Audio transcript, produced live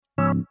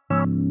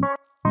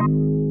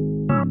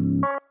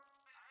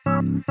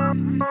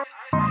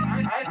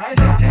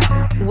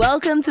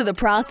Welcome to the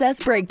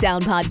Process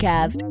Breakdown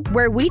Podcast,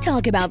 where we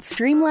talk about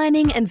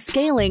streamlining and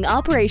scaling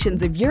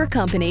operations of your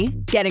company,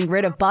 getting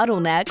rid of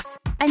bottlenecks,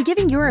 and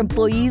giving your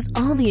employees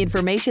all the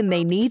information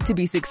they need to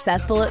be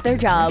successful at their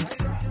jobs.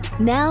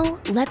 Now,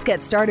 let's get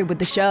started with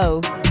the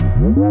show.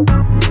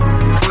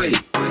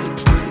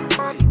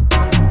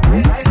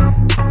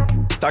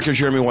 Dr.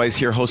 Jeremy Weisz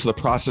here, host of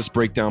the Process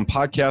Breakdown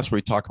Podcast, where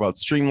we talk about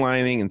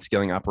streamlining and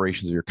scaling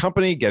operations of your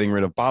company, getting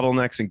rid of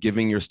bottlenecks, and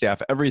giving your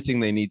staff everything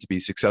they need to be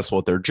successful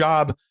at their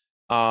job.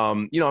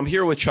 I'm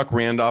here with Chuck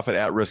Randolph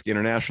at Risk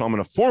International. I'm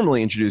going to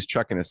formally introduce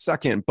Chuck in a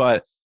second,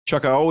 but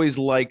Chuck, I always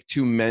like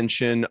to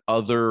mention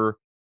other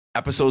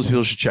episodes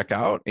people should check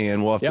out,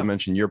 and we'll have to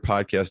mention your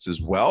podcast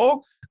as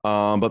well.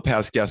 But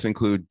past guests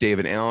include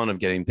David Allen of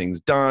Getting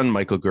Things Done,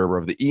 Michael Gerber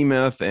of the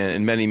E-Myth,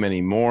 and many,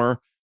 many more.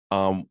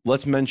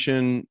 Let's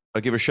mention,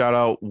 I'll give a shout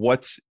out.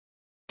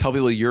 Tell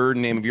people your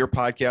name of your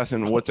podcast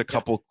and what's a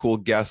couple cool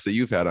guests that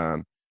you've had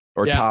on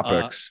or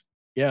topics.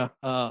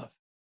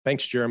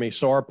 Thanks, Jeremy.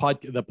 So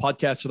the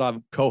podcast that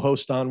I'm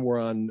co-host on,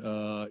 we're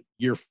on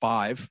year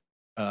 5.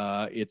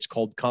 It's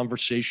called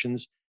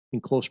Conversations in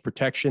Close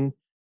Protection.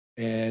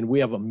 And we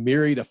have a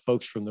myriad of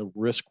folks from the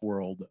risk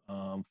world.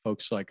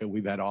 Folks like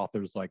we've had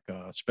authors like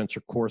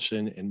Spencer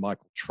Corson and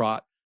Michael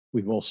Trott.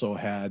 We've also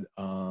had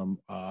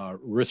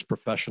risk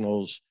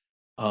professionals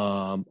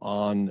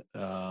on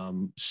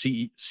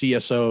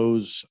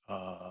CSOs.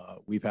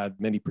 We've had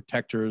many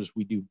protectors.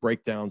 We do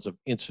breakdowns of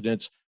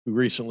incidents. We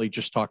recently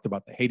just talked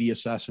about the Haiti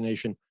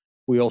assassination.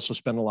 We also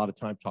spend a lot of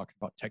time talking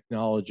about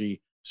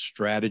technology,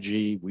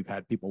 strategy. We've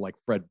had people like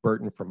Fred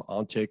Burton from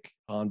Ontic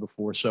on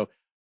before. So,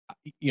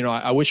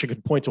 I wish I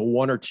could point to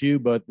one or two,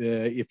 but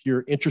if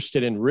you're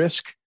interested in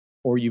risk,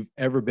 or you've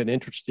ever been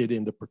interested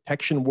in the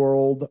protection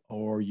world,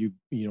 or you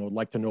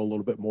like to know a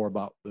little bit more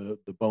about the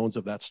bones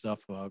of that stuff,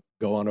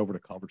 go on over to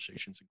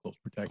Conversations in Close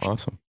Protection.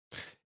 Awesome.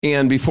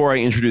 And before I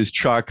introduce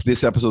Chuck,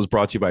 this episode is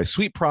brought to you by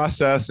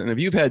SweetProcess. And if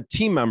you've had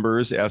team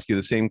members ask you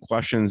the same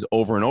questions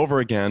over and over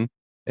again,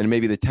 and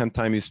maybe the 10th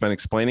time you spent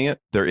explaining it,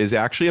 there is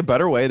actually a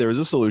better way. There is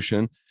a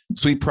solution.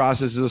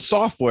 SweetProcess is a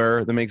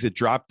software that makes it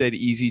drop dead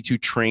easy to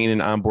train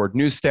and onboard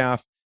new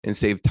staff and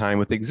save time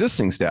with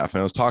existing staff.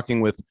 And I was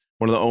talking with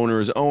one of the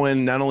owners,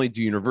 Owen. Not only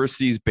do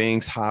universities,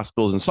 banks,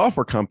 hospitals, and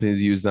software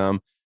companies use them,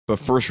 but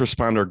first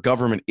responder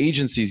government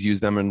agencies use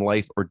them in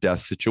life or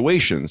death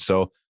situations.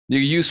 So you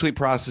use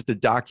SweetProcess to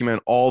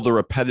document all the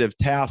repetitive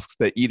tasks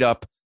that eat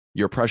up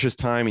your precious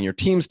time and your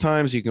team's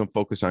time, so you can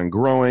focus on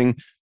growing.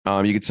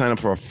 You can sign up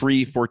for a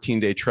free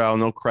 14-day trial,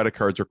 no credit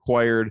cards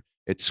required.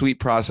 It's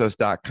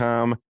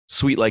sweetprocess.com,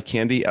 sweet like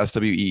candy,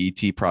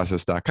 SWEET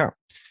process.com.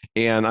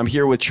 And I'm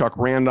here with Chuck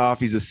Randolph.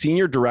 He's a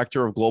senior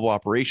director of global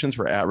operations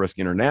for At Risk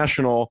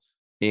International.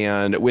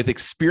 And with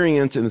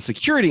experience in the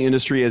security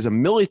industry as a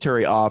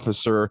military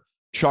officer,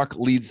 Chuck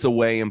leads the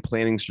way in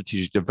planning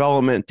strategic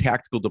development,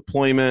 tactical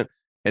deployment,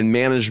 and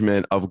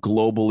management of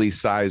globally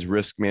sized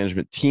risk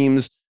management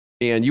teams.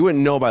 And you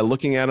wouldn't know by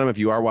looking at him if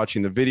you are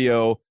watching the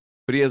video,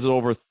 but he has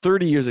over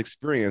 30 years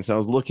experience. I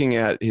was looking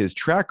at his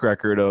track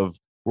record of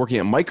working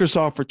at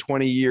Microsoft for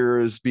 20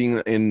 years,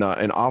 being an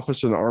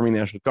officer in the Army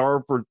National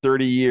Guard for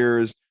 30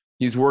 years.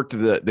 He's worked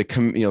at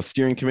the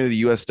steering committee of the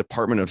U.S.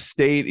 Department of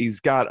State. He's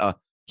got a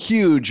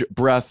huge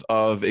breadth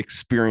of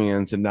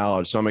experience and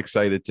knowledge. So I'm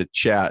excited to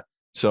chat.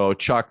 So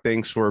Chuck,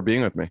 thanks for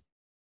being with me.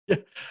 Yeah,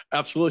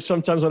 absolutely.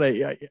 Sometimes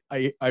when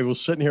I was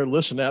sitting here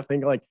listening to that,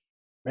 thinking like,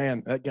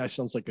 man, that guy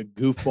sounds like a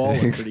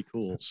goofball and pretty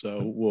cool.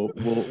 So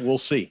we'll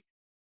see.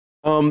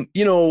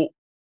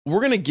 We're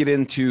going to get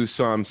into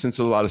since there's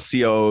a lot of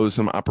COs,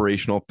 some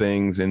operational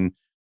things and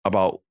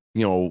about,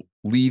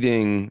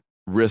 leading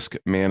risk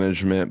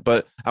management.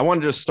 But I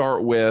wanted to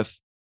start with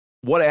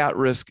what At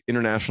Risk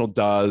International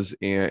does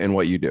and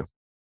what you do.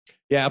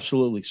 Yeah,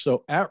 absolutely.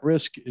 So At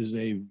Risk is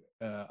a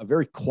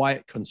very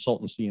quiet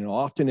consultancy.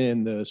 Often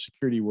in the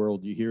security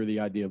world, you hear the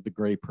idea of the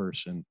gray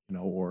person,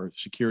 or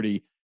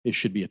security, it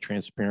should be a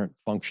transparent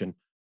function.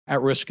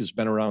 At Risk has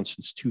been around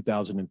since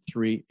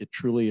 2003. It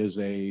truly is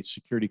a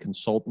security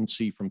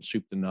consultancy from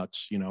soup to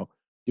nuts,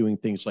 doing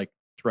things like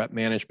threat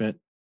management,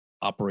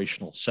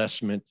 operational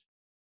assessment,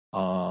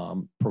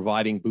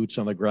 providing boots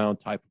on the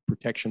ground type of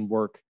protection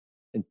work,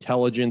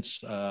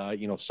 intelligence.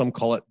 Some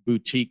call it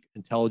boutique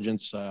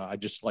intelligence. I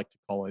just like to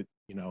call it,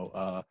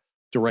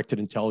 directed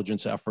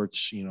intelligence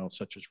efforts,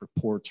 such as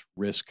reports,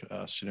 risk,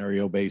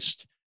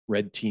 scenario-based,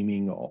 red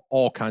teaming,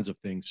 all kinds of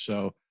things.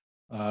 So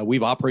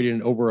we've operated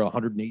in over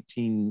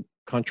 118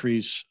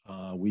 countries.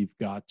 We've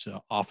got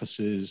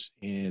offices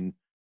in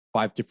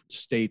 5 different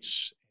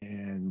states,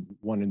 and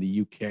one in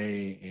the UK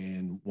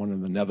and one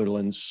in the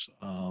Netherlands.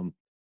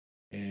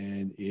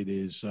 And it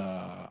is,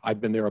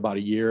 I've been there about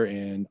a year,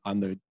 and I'm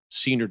the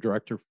senior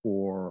director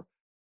for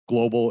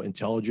global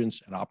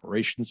intelligence and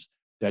operations.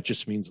 That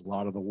just means a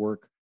lot of the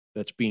work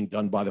that's being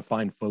done by the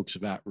fine folks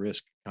of At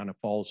Risk kind of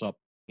falls up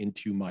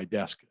into my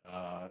desk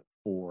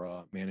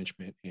for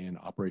management and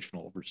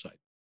operational oversight.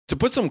 To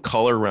put some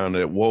color around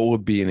it, what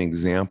would be an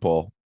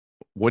example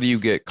What do you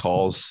get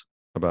calls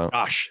about?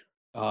 Gosh,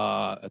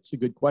 that's a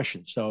good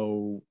question.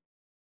 So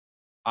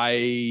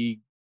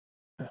we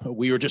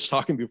were just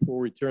talking before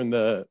we turned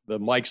the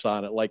mics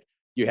on. It like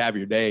you have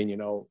your day,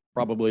 and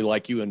probably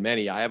like you and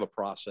many, I have a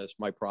process.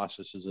 My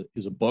process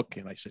is a book,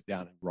 and I sit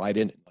down and write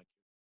in it like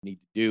I need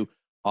to do.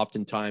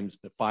 Oftentimes,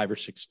 the 5 or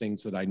 6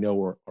 things that I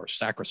know are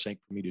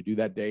sacrosanct for me to do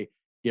that day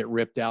get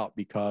ripped out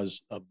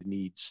because of the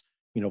needs.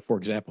 For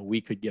example,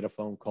 we could get a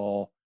phone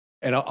call,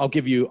 and I'll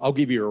give you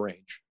a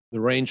range. The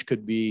range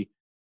could be,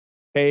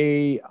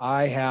 hey,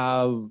 I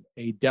have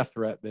a death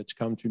threat that's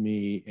come to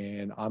me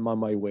and I'm on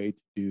my way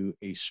to do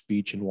a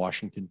speech in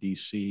Washington,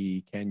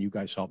 D.C. Can you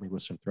guys help me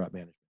with some threat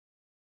management?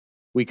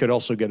 We could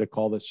also get a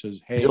call that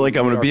says, hey, You're like,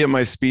 I'm going to be at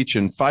my speech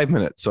in 5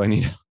 minutes, so I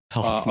need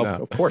help.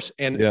 Of course.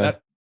 And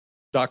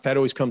that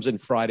always comes in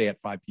Friday at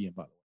 5 p.m.,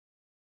 by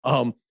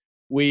the way.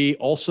 We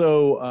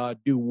also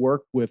do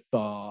work with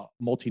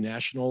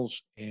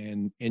multinationals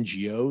and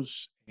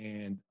NGOs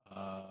and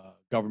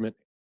government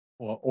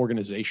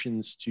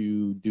organizations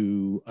to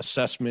do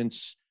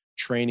assessments,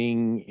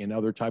 training, and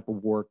other type of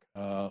work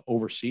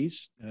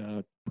overseas,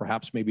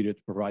 perhaps maybe to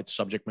provide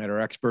subject matter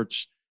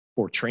experts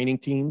for training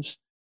teams.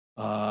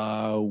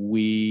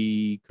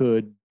 We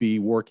could be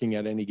working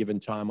at any given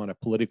time on a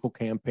political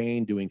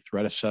campaign, doing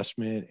threat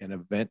assessment and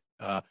event.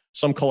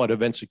 Some call it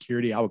event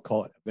security. I would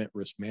call it event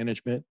risk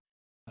management.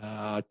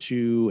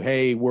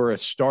 Hey, we're a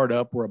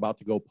startup, we're about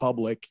to go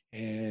public,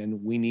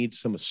 and we need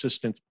some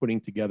assistance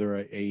putting together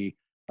a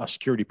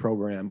security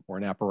program or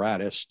an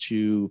apparatus.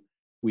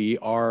 We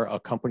are a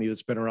company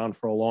that's been around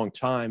for a long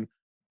time,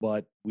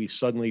 but we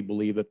suddenly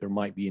believe that there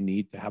might be a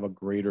need to have a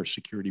greater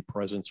security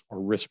presence or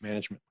risk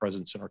management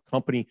presence in our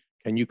company.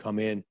 Can you come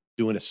in,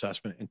 do an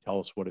assessment, and tell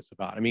us what it's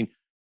about?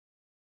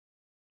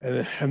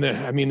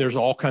 There's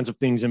all kinds of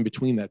things in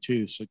between that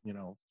too. So,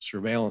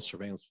 surveillance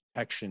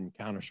detection,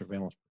 counter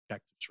surveillance,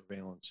 protective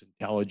surveillance,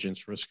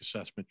 intelligence, risk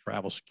assessment,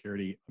 travel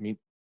security.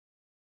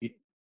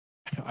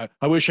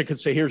 I wish I could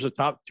say here's the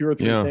top 2 or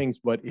 3 things,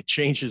 but it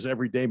changes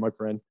every day, my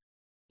friend.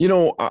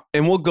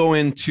 And we'll go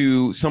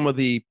into some of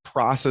the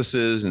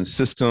processes and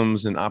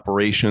systems and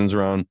operations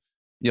around,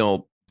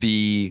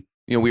 we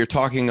were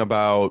talking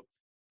about,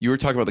 you were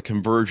talking about the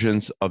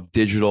convergence of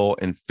digital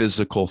and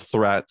physical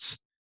threats.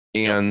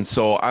 And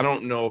so I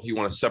don't know if you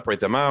want to separate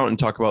them out and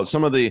talk about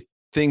some of the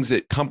things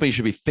that companies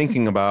should be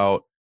thinking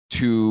about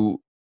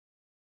to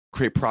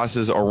create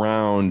processes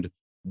around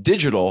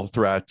digital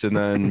threats, and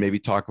then maybe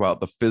talk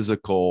about the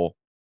physical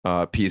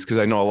piece, because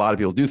I know a lot of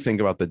people do think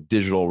about the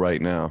digital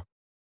right now.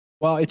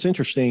 Well, it's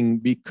interesting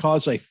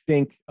because I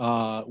think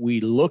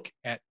we look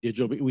at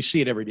digital, we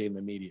see it every day in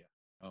the media.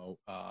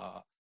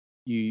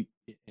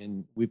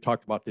 And we've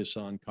talked about this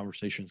on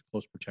Conversations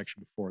Close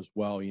Protection before as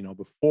well.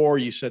 Before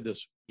you said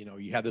this,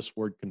 you had this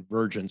word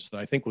convergence that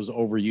I think was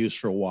overused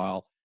for a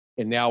while,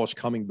 and now it's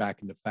coming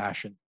back into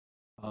fashion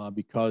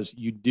because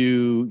you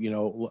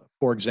do,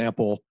 for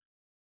example,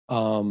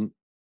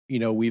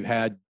 we've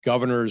had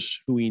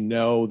governors who we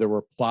know there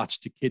were plots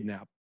to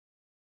kidnap,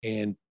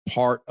 and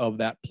part of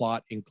that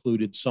plot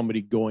included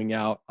somebody going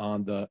out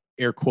on the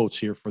air quotes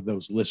here for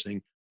those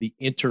listening, the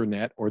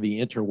internet or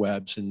the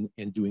interwebs,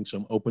 and doing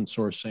some open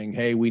source saying,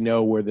 hey, we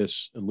know where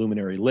this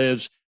luminary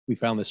lives. We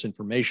found this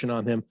information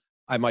on him.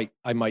 I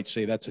might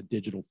say that's a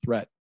digital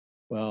threat.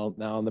 Well,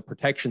 now on the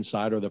protection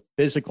side or the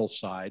physical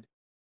side,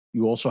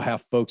 you also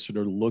have folks that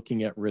are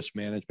looking at risk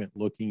management,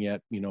 looking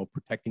at,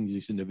 protecting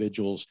these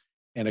individuals.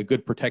 And a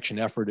good protection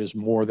effort is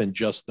more than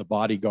just the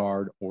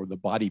bodyguard or the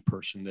body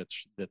person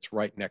that's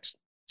right next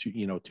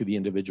to, to the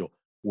individual,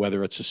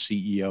 whether it's a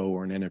CEO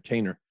or an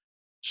entertainer.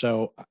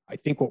 So I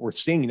think what we're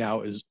seeing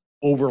now is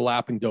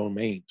overlapping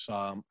domains.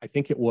 I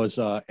think it was,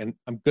 and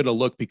I'm going to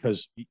look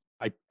because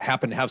I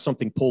happen to have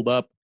something pulled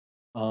up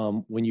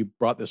when you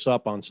brought this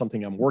up on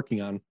something I'm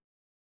working on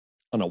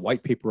a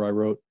white paper I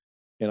wrote.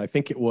 And I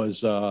think it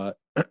was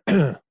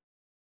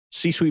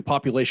C-suite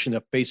population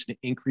that faced an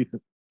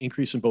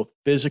increase in both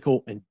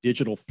physical and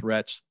digital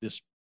threats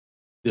this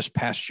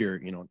past year,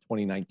 in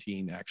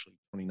 2019,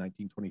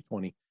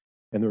 2020.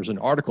 And there was an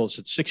article that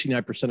said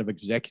 69% of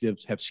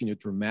executives have seen a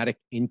dramatic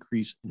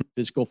increase in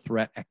physical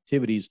threat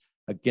activities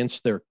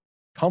against their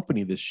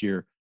company this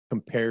year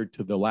compared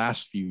to the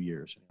last few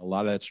years. And a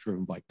lot of that's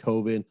driven by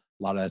COVID, a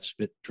lot of that's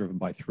driven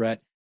by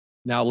threat.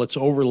 Now let's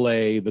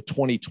overlay the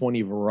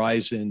 2020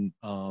 Verizon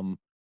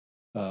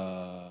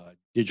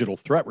digital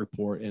threat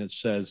report, and it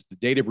says the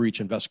data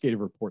breach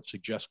investigative report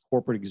suggests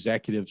corporate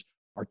executives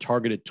are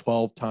targeted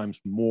 12 times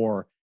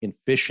more in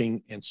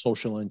phishing and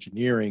social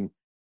engineering,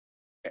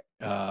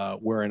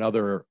 where in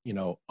other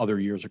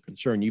years are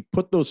concerned. You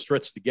put those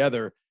threats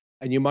together,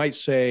 and you might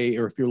say,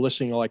 or if you're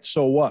listening, like,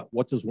 so what?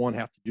 What does one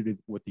have to do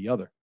with the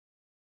other?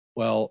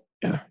 Well,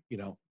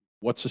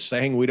 what's the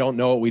saying? We don't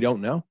know what we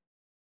don't know.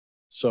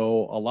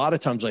 So a lot of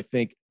times, I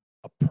think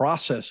a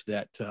process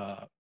that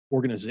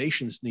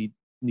organizations need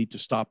to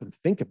stop and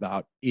think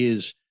about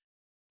is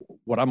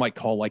what I might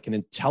call like an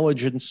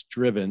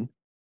intelligence-driven,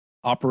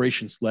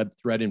 operations-led,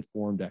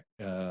 threat-informed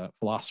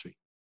philosophy.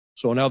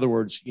 So in other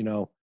words,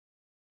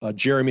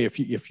 Jeremy,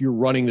 if you're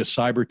running the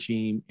cyber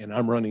team and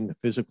I'm running the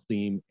physical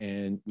team,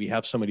 and we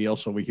have somebody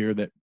else over here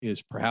that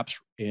is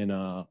perhaps in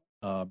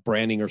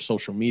branding or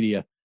social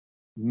media,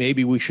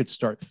 maybe we should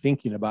start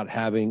thinking about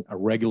having a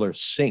regular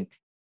sync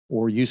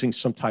or using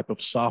some type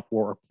of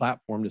software or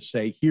platform to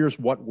say, here's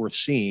what we're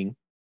seeing.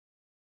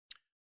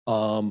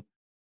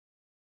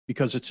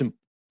 Because it's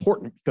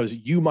important, because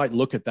you might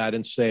look at that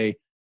and say,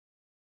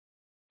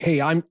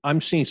 hey,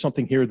 I'm seeing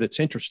something here that's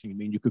interesting. I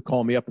mean, you could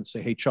call me up and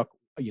say, hey, Chuck,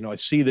 I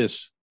see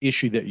this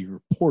issue that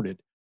you reported.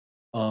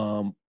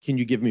 Can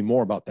you give me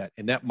more about that?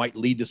 And that might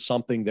lead to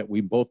something that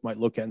we both might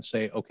look at and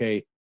say,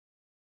 okay,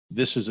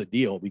 this is a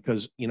deal.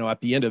 Because,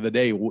 at the end of the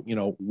day,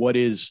 what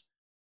did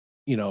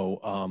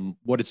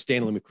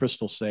Stanley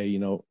McChrystal say?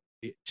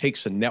 It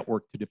takes a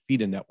network to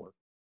defeat a network.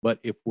 But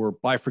if we're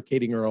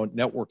bifurcating our own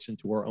networks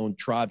into our own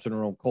tribes and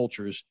our own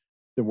cultures,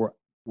 then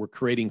we're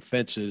creating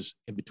fences,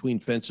 and between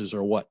fences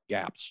are what?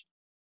 Gaps.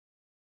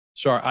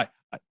 Sorry, I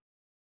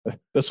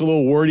that's a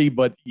little wordy,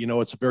 but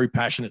it's a very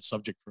passionate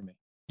subject for me.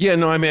 Yeah,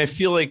 no, I mean, I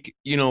feel like,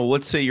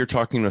 let's say you're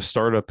talking to a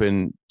startup,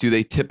 and do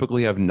they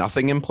typically have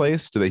nothing in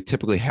place? Do they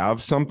typically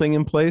have something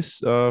in place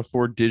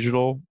for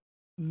digital?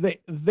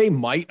 They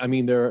might. I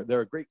mean, there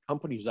are great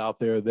companies out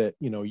there that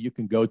you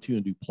can go to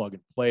and do plug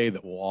and play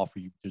that will offer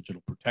you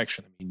digital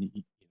protection. I mean,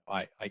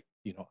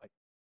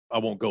 I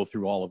won't go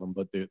through all of them,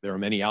 but there are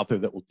many out there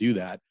that will do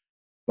that.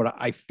 But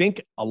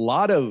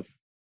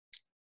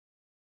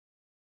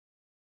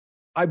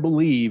I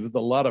believe a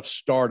lot of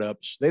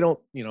startups, they don't,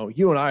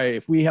 you and I,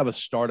 if we have a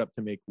startup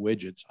to make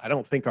widgets, I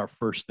don't think our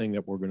first thing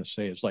that we're going to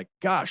say is like,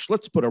 gosh,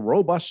 let's put a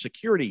robust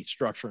security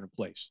structure in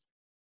place.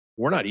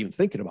 We're not even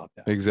thinking about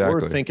that. Exactly.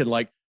 We're thinking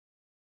like,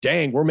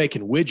 dang, we're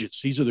making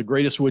widgets. These are the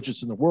greatest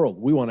widgets in the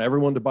world. We want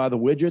everyone to buy the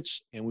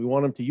widgets, and we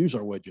want them to use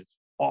our widgets.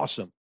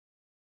 Awesome.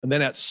 And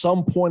then at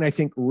some point, I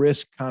think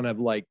risk kind of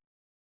like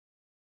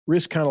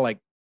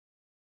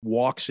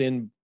walks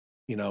in,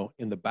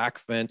 in the back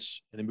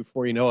fence. And then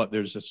before you know it,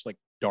 there's this like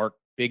dark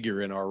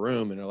figure in our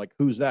room, and they're like,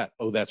 who's that?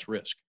 Oh, that's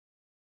risk.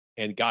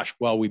 And gosh,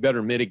 well, we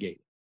better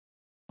mitigate.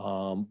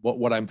 But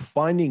what I'm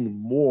finding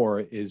more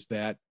is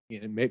that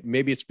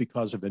maybe it's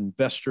because of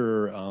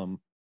investor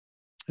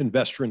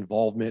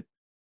involvement,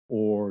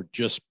 or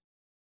just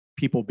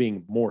people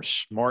being more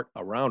smart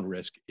around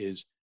risk,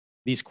 is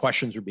these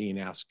questions are being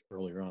asked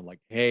earlier on, like,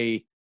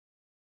 hey,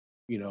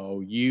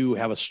 you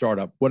have a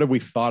startup. What have we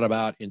thought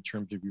about in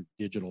terms of your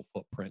digital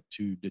footprint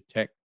to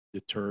detect,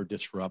 deter,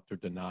 disrupt, or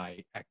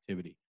deny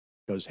activity?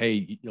 Because,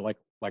 hey, like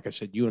I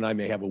said, you and I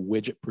may have a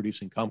widget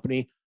producing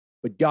company,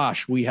 but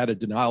gosh, we had a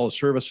denial of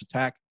service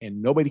attack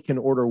and nobody can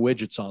order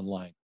widgets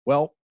online.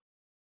 Well,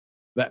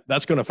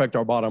 that's going to affect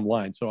our bottom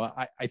line. So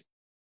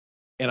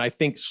I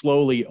think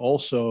slowly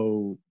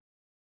also,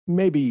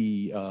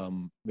 maybe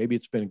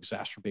it's been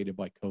exacerbated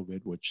by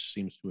COVID, which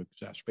seems to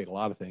exacerbate a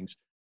lot of things.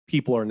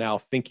 People are now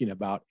thinking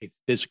about a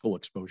physical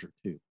exposure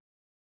too,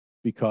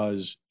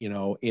 because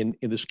in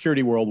the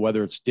security world,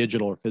 whether it's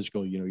digital or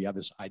physical, you have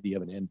this idea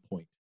of an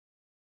endpoint,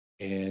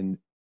 and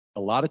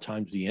a lot of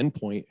times the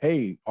endpoint,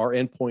 hey, our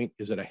endpoint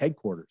is at a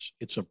headquarters.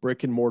 It's a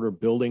brick and mortar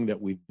building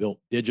that we've built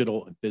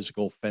digital and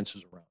physical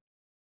fences around.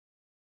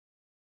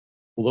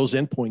 Well, those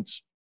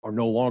endpoints are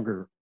no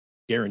longer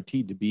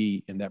guaranteed to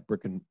be in that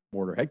brick and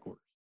mortar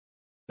headquarters.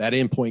 That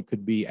endpoint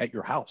could be at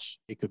your house.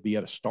 It could be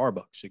at a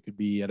Starbucks. It could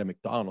be at a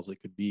McDonald's.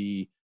 It could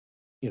be,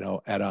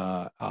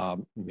 at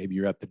maybe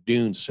you're at the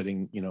dunes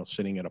sitting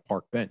at a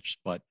park bench.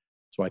 But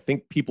so I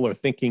think people are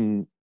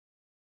thinking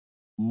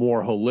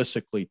more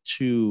holistically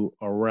too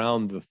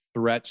around the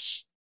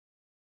threats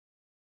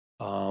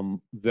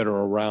that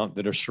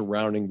are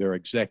surrounding their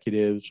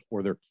executives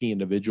or their key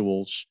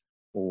individuals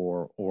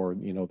or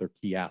their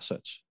key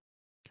assets.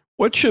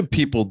 What should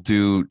people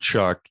do,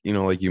 Chuck?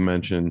 Like you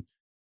mentioned,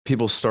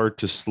 people start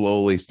to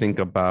slowly think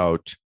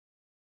about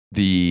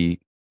the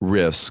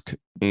risk,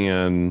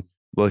 and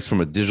like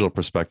from a digital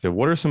perspective,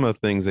 what are some of the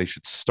things they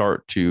should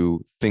start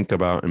to think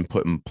about and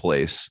put in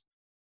place?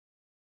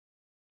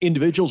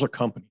 Individuals or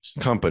companies?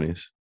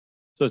 Companies.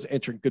 So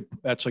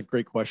that's a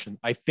great question.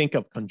 I think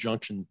of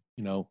conjunction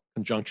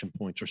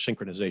points or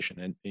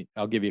synchronization. And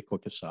I'll give you a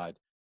quick aside.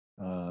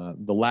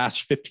 The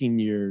last 15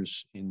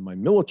 years in my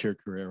military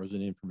career was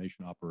in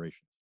information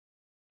operations.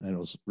 And it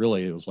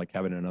was like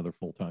having another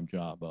full-time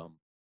job.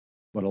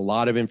 But a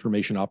lot of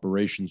information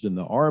operations in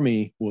the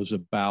Army was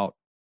about,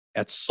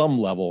 at some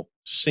level,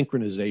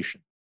 synchronization.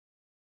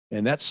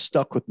 And that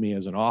stuck with me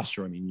as an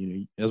officer. I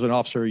mean, as an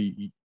officer,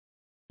 a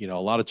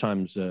lot of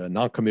times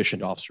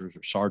non-commissioned officers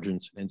or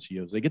sergeants and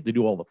NCOs, they get to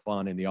do all the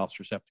fun, and the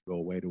officers have to go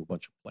away to a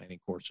bunch of planning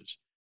courses.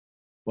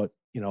 But,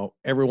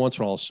 every once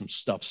in a while, some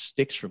stuff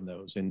sticks from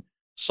those. And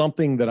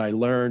something that I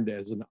learned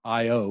as an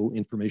IO,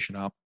 information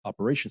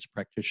operations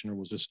practitioner,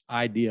 was this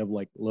idea of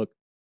like, look,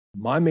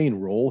 my main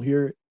role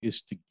here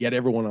is to get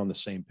everyone on the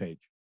same page.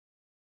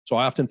 So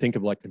I often think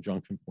of like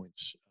conjunction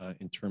points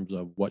in terms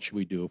of what should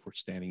we do if we're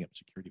standing up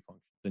security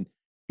functions. And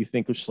you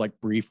think just like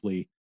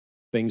briefly,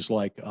 things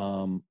like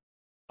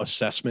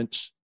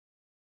assessments,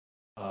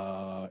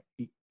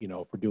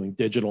 if we're doing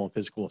digital and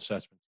physical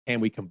assessments, can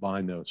we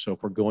combine those? So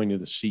if we're going to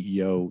the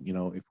CEO,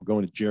 if we're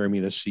going to Jeremy,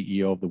 the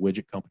CEO of the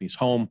widget company's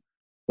home,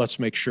 let's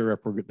make sure if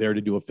we're there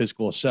to do a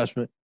physical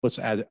assessment, let's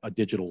add a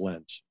digital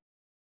lens,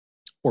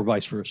 or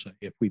vice versa.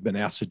 If we've been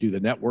asked to do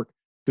the network,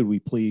 could we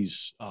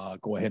please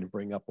go ahead and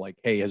bring up like,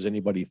 hey, has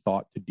anybody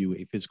thought to do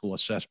a physical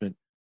assessment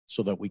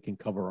so that we can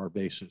cover our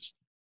bases?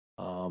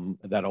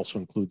 That also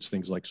includes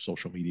things like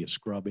social media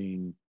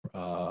scrubbing,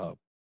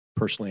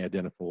 personally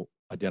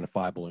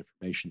identifiable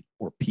information,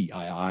 or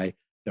PII,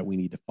 that we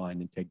need to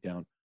find and take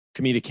down.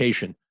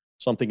 Communication,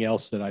 something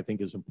else that I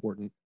think is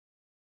important,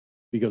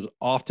 because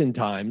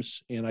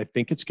oftentimes, and I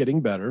think it's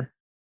getting better,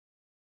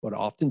 but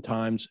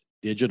oftentimes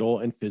digital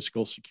and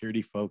physical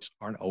security folks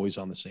aren't always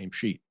on the same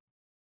sheet.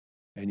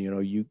 And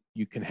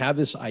you can have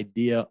this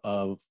idea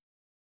of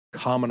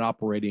common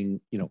operating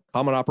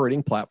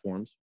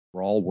platforms.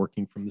 We're all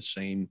working from the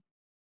same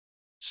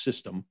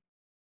system.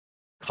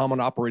 Common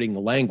operating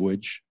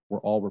language. We're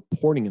all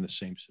reporting in the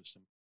same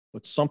system.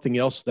 But something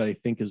else that I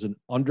think is an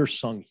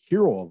undersung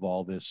hero of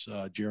all this,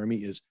 Jeremy,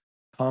 is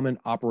common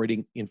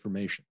operating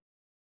information.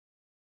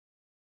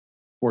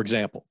 For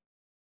example,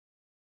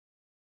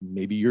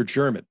 maybe you're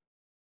German.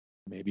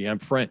 Maybe I'm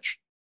French.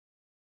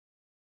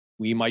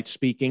 We might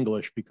speak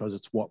English because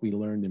it's what we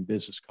learned in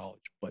business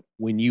college. But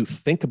when you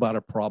think about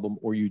a problem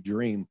or you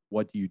dream,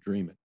 what do you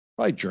dream in?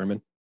 Probably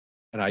German.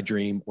 And I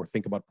dream or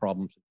think about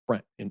problems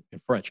in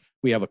French.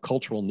 We have a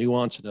cultural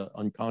nuance and an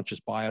unconscious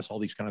bias, all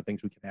these kind of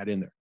things we can add in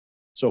there.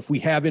 So if we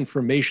have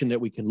information that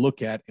we can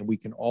look at, and we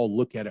can all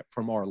look at it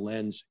from our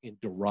lens and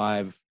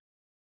derive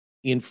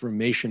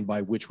information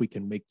by which we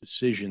can make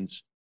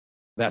decisions,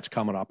 that's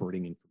common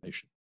operating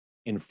information.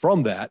 And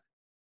from that,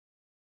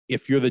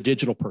 if you're the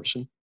digital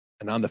person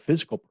and I'm the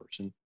physical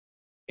person,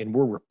 and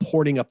we're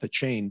reporting up the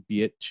chain,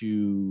 be it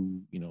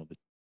to,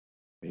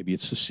 maybe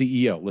it's the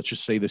CEO, let's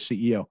just say the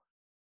CEO,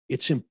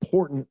 it's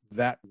important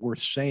that we're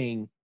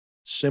saying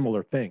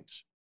similar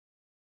things.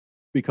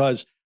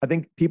 Because I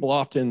think people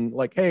often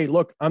like, hey,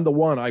 look, I'm the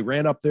one, I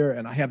ran up there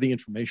and I have the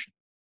information.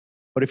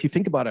 But if you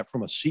think about it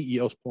from a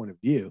CEO's point of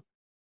view,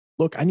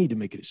 look, I need to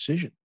make a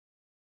decision.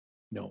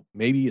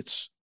 Maybe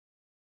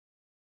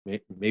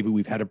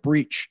we've had a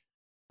breach.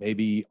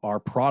 Maybe our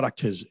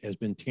product has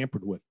been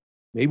tampered with.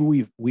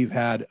 Maybe we've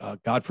had,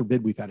 God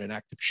forbid, we've had an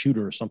active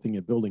shooter or something in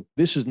a building.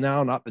 This is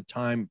now not the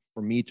time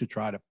for me to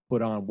try to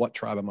put on what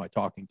tribe am I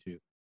talking to.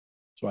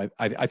 So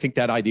I think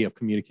that idea of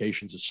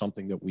communications is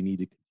something that we need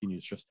to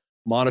continue to stress.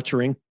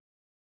 Monitoring,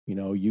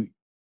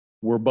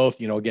 we're both,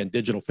 again,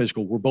 digital,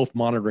 physical, we're both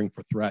monitoring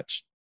for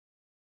threats.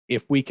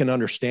 If we can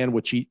understand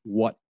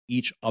what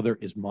each other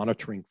is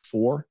monitoring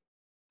for,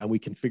 and we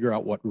can figure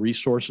out what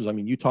resources,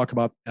 you talk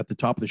about at the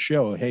top of the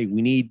show, hey,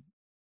 we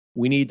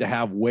need to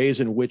have ways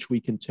in which we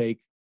can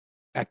take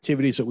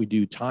activities that we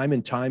do time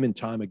and time and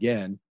time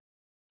again,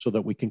 so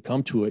that we can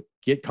come to it,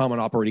 get common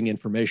operating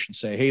information,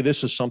 say, hey,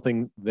 this is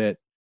something that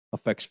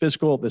affects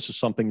physical, this is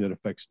something that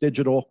affects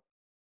digital.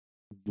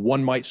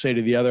 One might say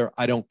to the other,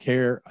 I don't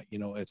care,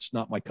 it's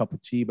not my cup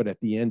of tea, but at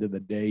the end of the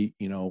day,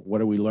 what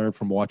do we learn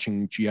from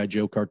watching G.I.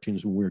 Joe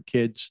cartoons when we were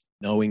kids?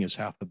 Knowing is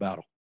half the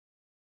battle.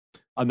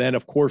 And then,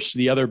 of course,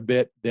 the other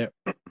bit that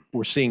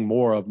we're seeing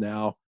more of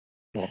now,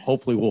 well,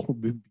 hopefully we'll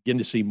begin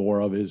to see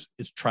more of, is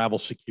travel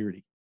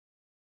security.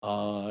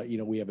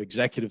 We have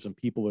executives and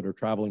people that are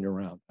traveling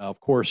around. Now, of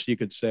course, you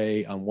could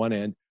say on one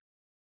end,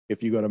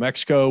 if you go to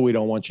Mexico, we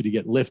don't want you to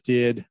get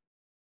lifted.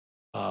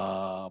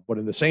 But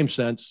in the same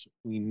sense,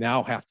 we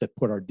now have to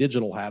put our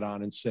digital hat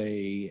on and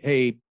say,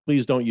 hey,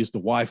 please don't use the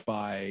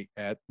Wi-Fi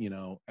at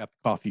the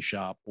coffee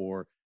shop,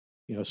 or,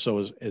 so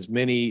as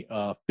many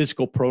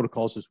physical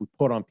protocols as we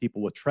put on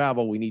people with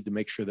travel, we need to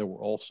make sure that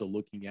we're also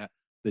looking at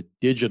the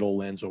digital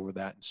lens over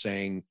that and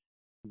saying,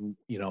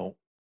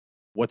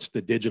 what's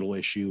the digital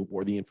issue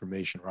or the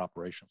information or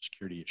operational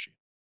security issue?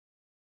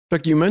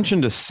 Chuck, you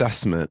mentioned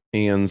assessment.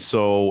 And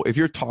so if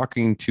you're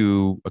talking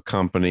to a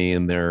company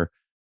and they're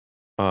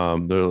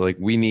like,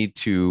 we need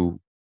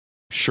to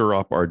shore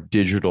up our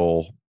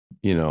digital,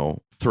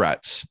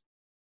 threats,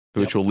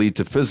 which will lead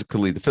to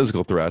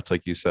physical threats,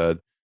 like you said,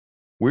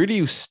 where do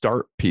you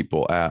start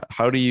people at?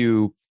 How do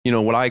you,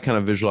 what I kind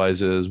of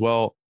visualize is,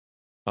 well,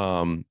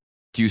 do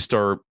you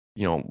start,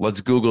 let's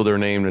Google their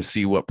name to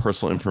see what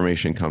personal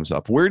information comes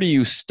up. Where do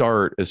you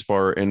start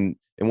and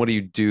what do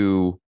you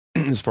do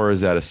as far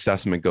as that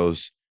assessment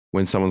goes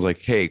when someone's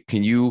like, hey,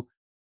 can you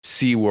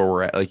see where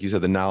we're at? Like you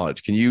said, the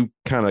knowledge, can you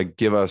kind of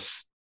give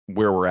us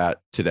where we're at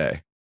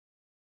today?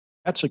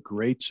 That's a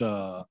great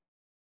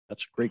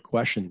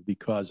question,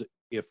 because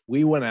if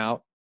we went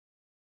out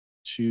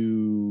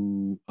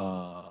to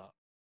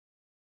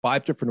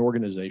 5 different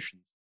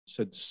organizations,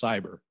 said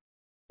cyber,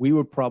 we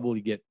would probably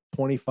get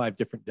 25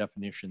 different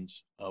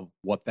definitions of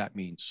what that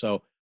means.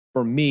 So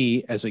for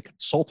me as a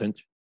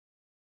consultant,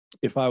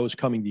 if I was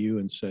coming to you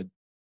and said,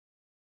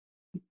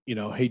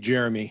 hey,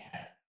 Jeremy,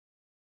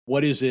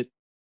 what is it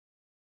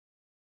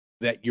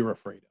that you're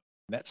afraid of?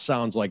 That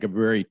sounds like a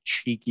very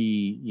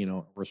cheeky,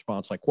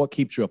 response, like what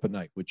keeps you up at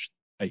night, which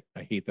I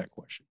hate that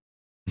question.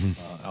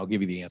 I'll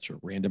give you the answer: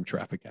 random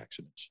traffic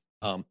accidents.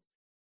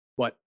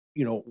 But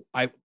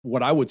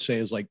what I would say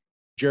is, like,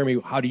 Jeremy,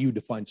 how do you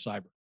define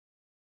cyber?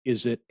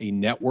 Is it a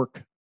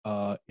network?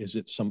 Is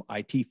it some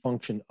IT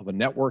function of a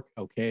network?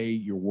 Okay,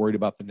 you're worried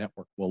about the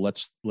network. Well,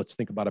 let's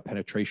think about a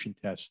penetration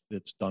test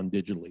that's done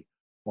digitally,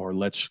 or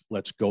let's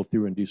go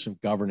through and do some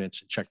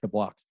governance and check the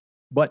blocks.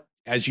 But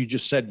as you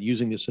just said,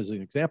 using this as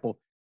an example,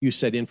 you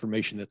said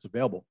information that's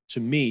available. To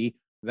me,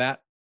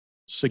 that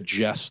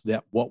suggests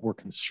that what we're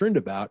concerned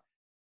about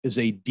is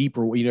a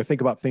deeper,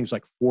 think about things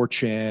like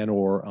 4chan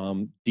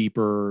or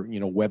deeper,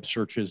 web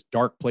searches,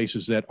 dark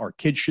places that our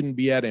kids shouldn't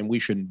be at and we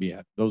shouldn't be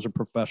at. Those are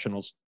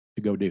professionals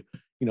to go do.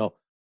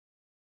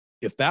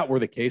 If that were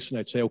the case, and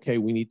I'd say, okay,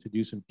 we need to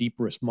do some deep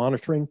risk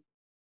monitoring.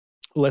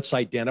 Let's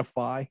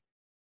identify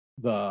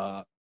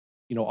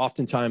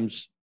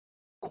oftentimes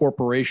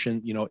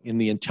corporation, in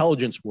the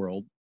intelligence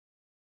world,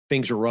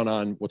 things are run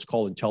on what's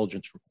called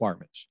intelligence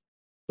requirements.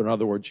 So in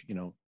other words,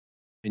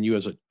 and you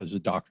as a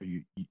doctor,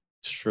 you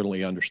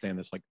certainly understand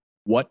this, like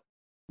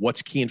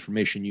what's key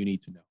information you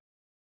need to know,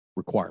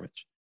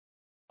 requirements.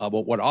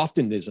 But what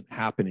often isn't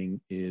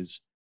happening is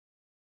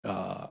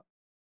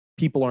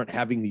people aren't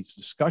having these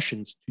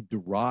discussions to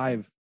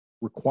derive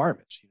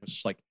requirements.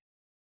 It's like,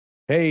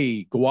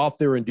 hey, go out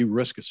there and do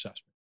risk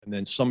assessment. And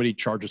then somebody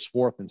charges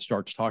forth and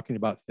starts talking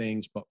about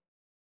things, but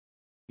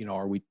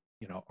are we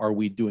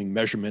doing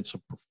measurements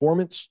of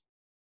performance,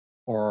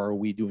 or are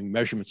we doing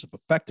measurements of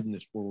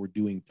effectiveness where we're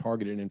doing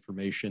targeted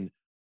information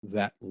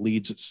that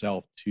leads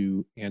itself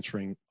to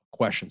answering a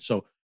question?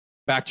 So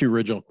back to your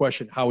original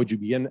question, how would you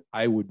begin?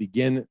 I would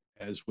begin,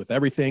 as with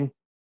everything,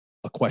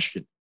 a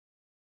question.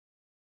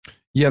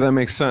 Yeah, that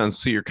makes sense.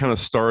 So you're kind of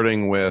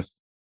starting with,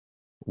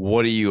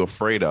 what are you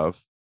afraid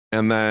of?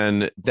 And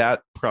then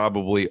that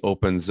probably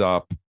opens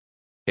up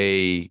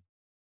a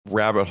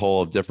rabbit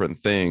hole of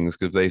different things,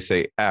 because they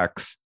say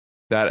X,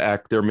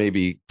 there may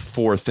be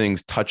 4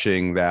 things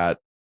touching that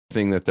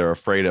thing that they're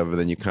afraid of, and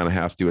then you kind of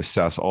have to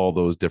assess all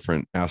those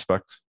different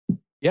aspects.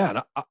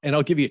 Yeah, and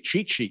I'll give you a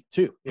cheat sheet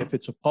too. If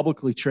it's a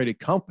publicly traded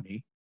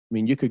company,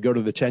 you could go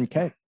to the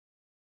 10K.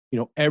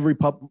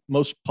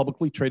 Most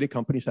publicly traded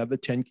companies have the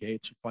 10K.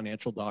 It's a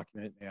financial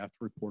document. They have to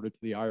report it to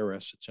the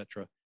IRS, et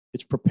cetera.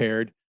 It's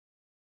prepared.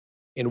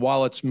 And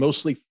while it's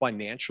mostly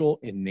financial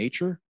in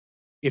nature,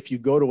 if you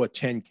go to a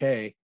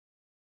 10K,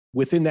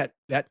 within that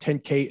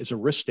 10K is a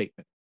risk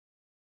statement.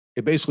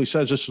 It basically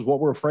says, this is what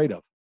we're afraid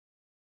of.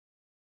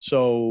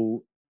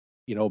 So,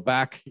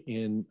 back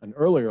in an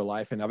earlier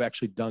life, and I've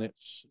actually done it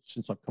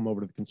since I've come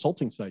over to the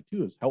consulting side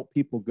too, is help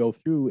people go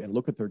through and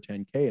look at their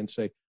 10K and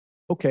say,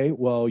 okay,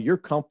 well, your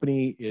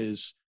company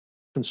is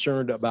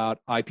concerned about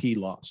IP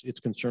loss. It's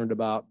concerned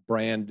about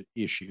brand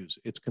issues.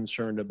 It's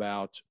concerned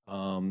about,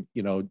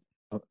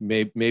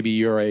 maybe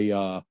you're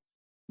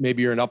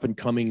an up and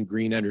coming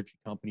green energy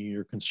company.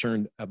 You're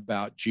concerned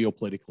about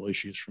geopolitical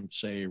issues from,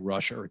 say,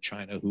 Russia or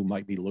China, who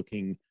might be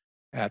looking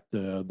at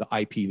the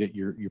IP that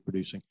you're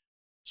producing.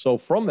 So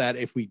from that,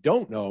 if we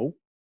don't know,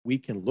 we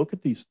can look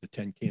at the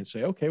 10K and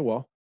say, okay,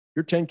 well,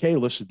 your 10K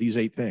listed these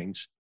 8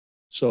 things.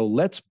 So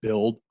let's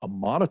build a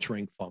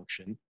monitoring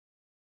function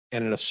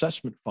and an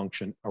assessment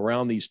function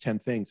around these 10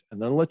 things.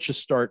 And then let's just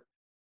start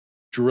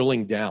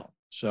drilling down.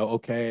 So,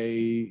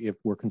 okay, if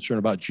we're concerned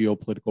about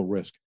geopolitical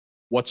risk,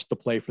 what's the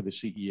play for the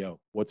CEO?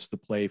 What's the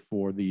play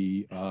for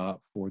the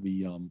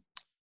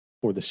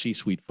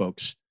C-suite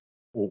folks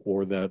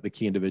or the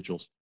key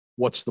individuals?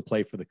 What's the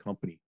play for the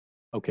company?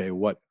 Okay,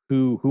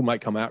 who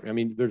might come out?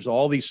 There's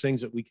all these things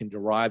that we can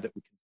derive that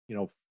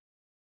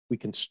we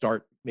can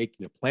start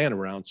making a plan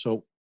around.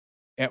 So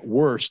at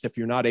worst, if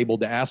you're not able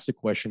to ask the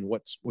question,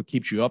 what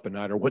keeps you up at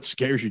night, or what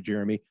scares you,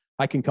 Jeremy,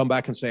 I can come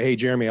back and say, hey,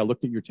 Jeremy, I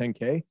looked at your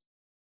 10K.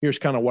 Here's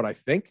kind of what I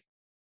think.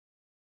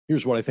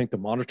 Here's what I think the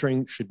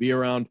monitoring should be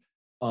around.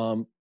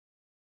 Do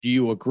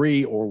you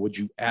agree, or would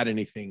you add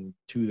anything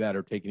to that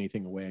or take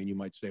anything away? And you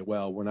might say,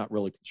 well, we're not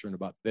really concerned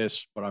about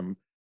this, but I'm,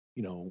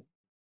 due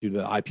to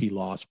the IP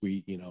loss,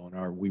 we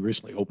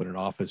recently opened an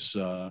office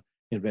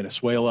in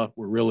Venezuela.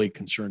 We're really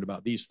concerned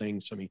about these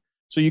things.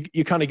 So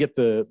you kind of get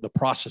the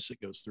process that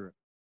goes through it.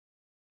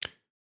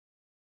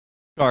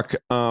 Chuck,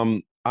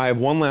 I have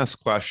one last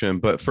question,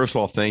 but first of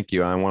all, thank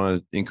you. I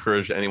want to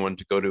encourage anyone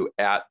to go to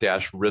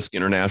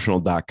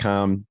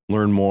 @riskinternational.com,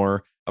 learn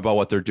more about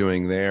what they're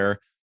doing there.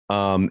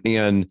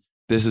 And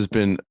this has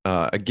been,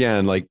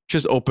 again, like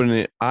just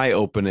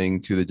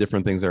eye-opening to the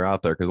different things that are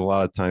out there. Because a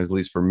lot of times, at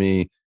least for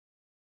me,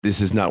 this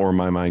is not where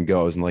my mind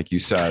goes. And like you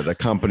said, the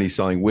company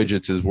selling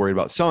widgets is worried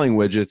about selling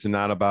widgets and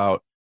not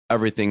about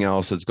everything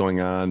else that's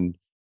going on,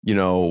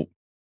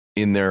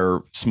 in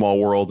their small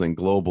world and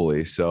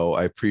globally. So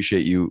I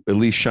appreciate you at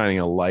least shining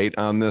a light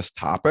on this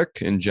topic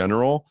in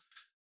general.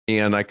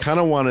 And I kind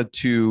of wanted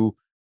to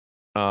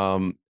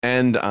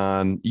end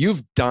on,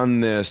 you've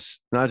done this,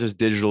 not just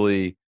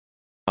digitally,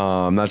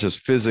 not just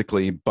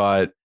physically,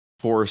 but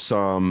for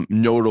some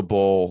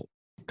notable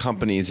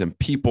companies and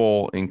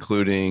people,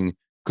 including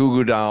Goo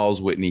Goo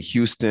Dolls, Whitney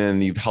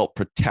Houston. You've helped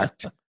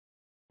protect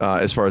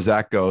as far as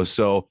that goes.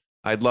 So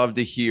I'd love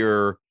to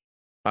hear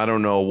I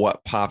don't know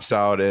what pops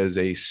out as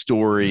a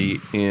story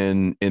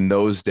in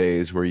those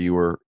days where you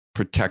were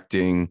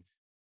protecting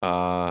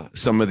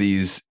some of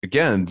these,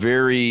 again,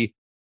 very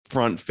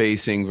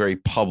front-facing, very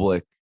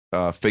public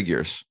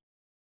figures.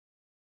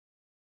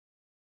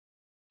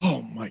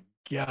 Oh my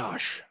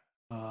gosh.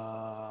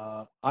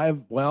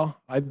 I've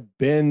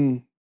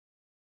been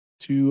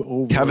to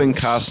over. Kevin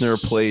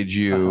Costner played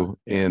you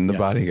in The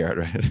Bodyguard,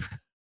 right?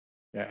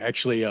 Yeah,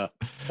 actually,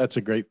 that's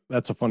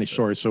a funny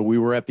story. So we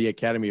were at the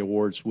Academy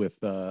Awards with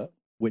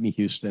Whitney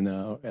Houston,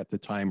 at the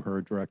time,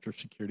 her director of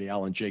security,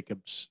 Alan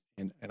Jacobs,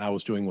 and I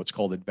was doing what's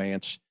called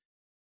Advance.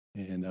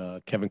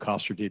 And Kevin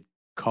Costner did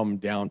come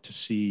down to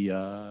see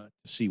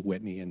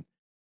Whitney, and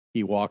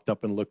he walked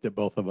up and looked at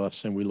both of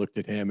us, and we looked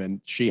at him, and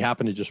she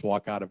happened to just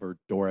walk out of her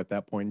door at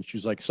that point, and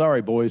she's like,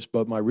 "Sorry, boys,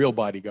 but my real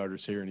bodyguard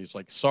is here." And he's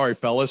like, "Sorry,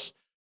 fellas,"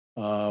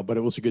 but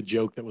it was a good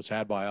joke that was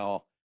had by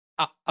all.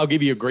 I'll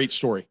give you a great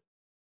story.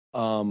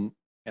 And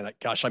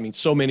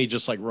so many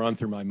just like run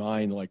through my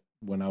mind, like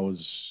when I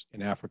was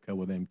in Africa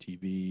with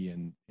MTV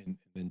and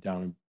then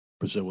down in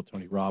Brazil with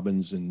Tony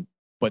Robbins.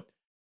 But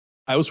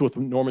I was with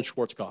Norman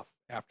Schwarzkopf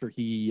after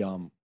he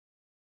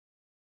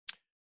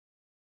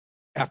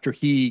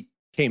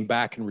came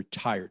back and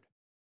retired,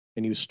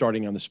 and he was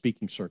starting on the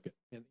speaking circuit.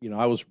 And,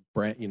 I was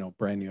brand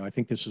new. I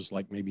think this is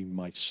like maybe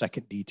my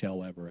second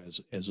detail ever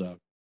as a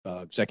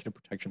executive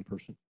protection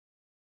person.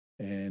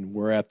 And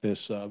we're at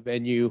this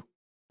venue.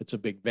 It's a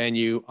big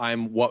venue.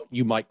 I'm what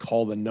you might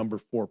call the number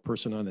 4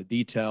 person on the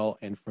detail.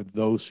 And for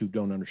those who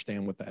don't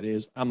understand what that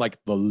is, I'm like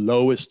the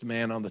lowest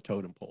man on the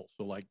totem pole.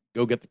 So like,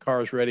 go get the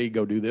cars ready,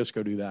 go do this,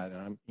 go do that.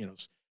 And I'm,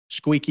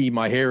 squeaky.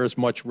 My hair is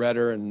much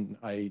redder, and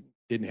I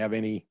didn't have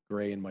any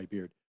gray in my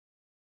beard.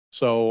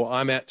 So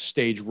I'm at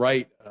stage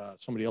right.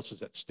 Somebody else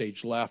is at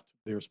stage left.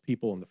 There's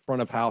people in the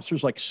front of house.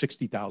 There's like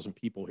 60,000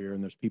 people here,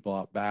 and there's people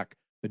out back.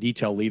 The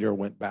detail leader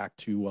went back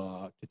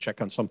to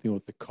check on something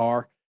with the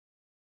car.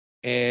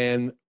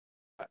 And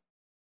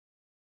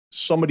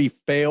somebody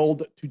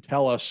failed to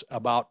tell us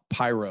about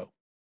pyro.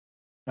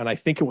 And I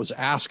think it was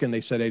asked, and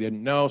they said, "I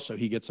didn't know." So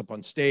he gets up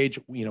on stage.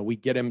 We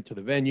get him to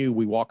the venue.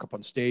 We walk up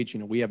on stage.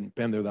 We haven't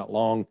been there that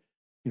long.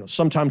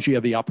 Sometimes you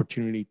have the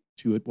opportunity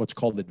to what's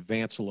called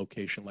advance a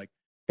location. Like,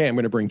 hey, I'm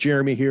going to bring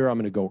Jeremy here. I'm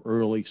going to go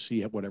early,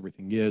 see what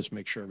everything is,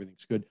 make sure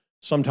everything's good.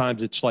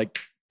 Sometimes it's like,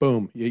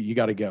 boom, you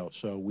got to go.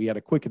 So we had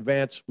a quick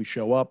advance. We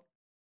show up.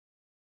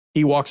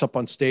 He walks up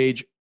on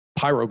stage.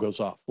 Pyro goes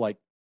off, like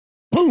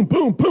boom,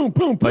 boom, boom,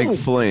 boom, boom. Like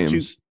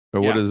flames.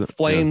 What is it?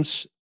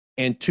 Flames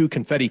and 2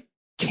 confetti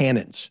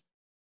cannons.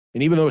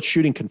 And even though it's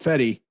shooting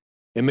confetti,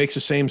 it makes the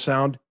same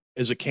sound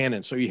as a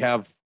cannon. So you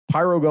have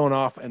pyro going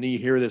off, and then you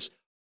hear this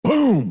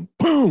boom,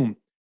 boom.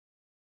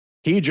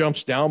 He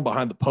jumps down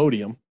behind the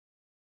podium.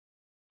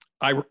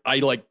 I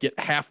like get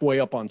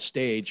halfway up on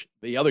stage.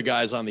 The other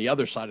guy's on the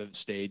other side of the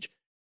stage.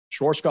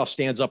 Schwarzkopf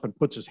stands up and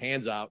puts his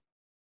hands out.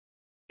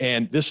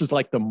 And this is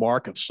like the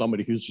mark of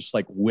somebody who's just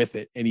like with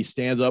it. And he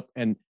stands up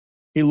and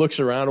he looks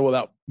around, and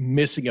without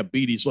missing a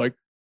beat, he's like,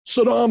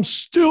 "Saddam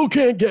still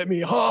can't get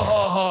me. Ha,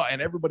 ha, ha."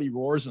 And everybody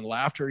roars in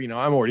laughter. I'm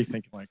already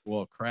thinking like,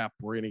 well, crap,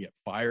 we're going to get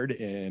fired,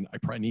 and I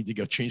probably need to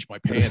go change my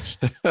pants.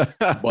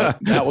 But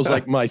that was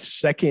like my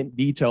second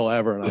detail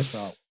ever. And I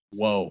thought,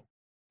 whoa.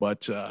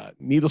 But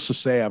needless to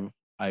say,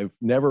 I've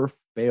never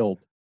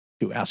failed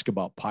to ask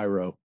about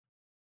pyro.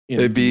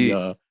 It'd be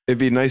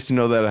nice to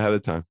know that ahead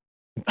of time.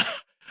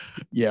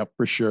 Yeah,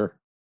 for sure.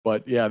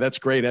 But yeah, that's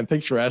great. And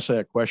thanks for asking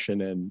that question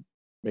and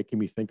making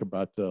me think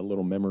about a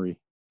little memory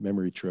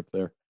trip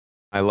there.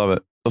 I love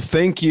it. Well,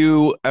 thank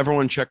you.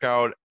 Everyone check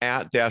out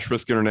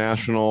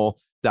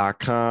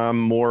 @riskinternational.com.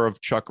 More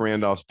of Chuck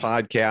Randolph's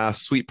podcast,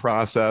 Sweet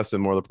Process,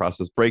 and more of the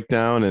process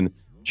breakdown. And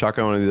Chuck,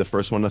 I want to be the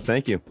first one to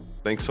thank you.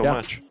 Thanks so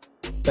much.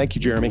 Thank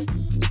you, Jeremy.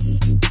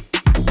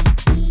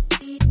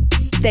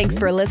 Thanks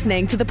for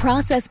listening to the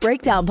Process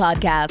Breakdown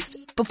Podcast.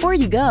 Before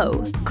you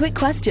go, quick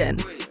question.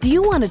 Do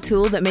you want a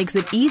tool that makes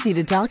it easy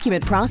to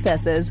document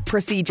processes,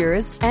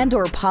 procedures,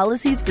 and/or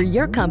policies for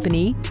your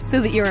company so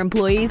that your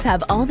employees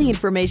have all the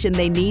information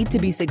they need to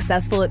be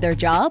successful at their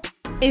job?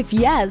 If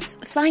yes,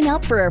 sign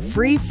up for a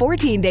free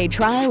 14-day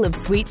trial of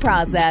Sweet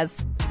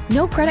Process.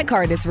 No credit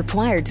card is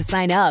required to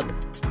sign up.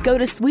 Go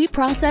to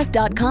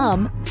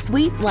sweetprocess.com,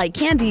 sweet like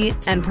candy,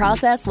 and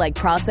process like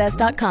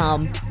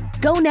process.com.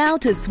 Go now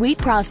to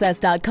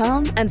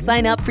sweetprocess.com and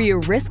sign up for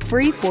your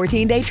risk-free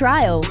 14-day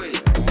trial.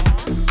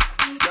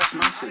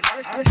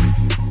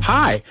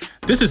 Hi,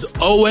 this is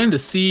Owen, the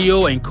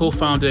CEO and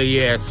co-founder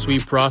here at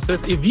Sweet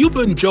Process. If you've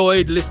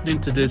enjoyed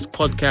listening to this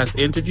podcast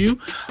interview,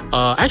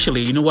 actually,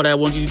 you know what I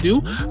want you to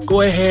do?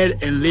 Go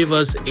ahead and leave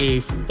us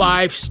a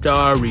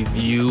 5-star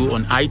review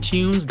on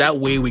iTunes. That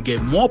way we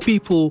get more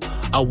people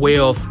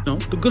aware of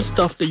the good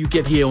stuff that you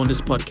get here on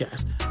this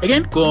podcast.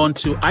 Again, go on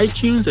to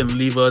iTunes and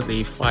leave us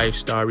a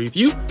 5-star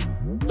review.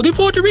 Looking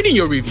forward to reading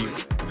your review.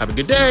 Have a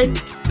good day.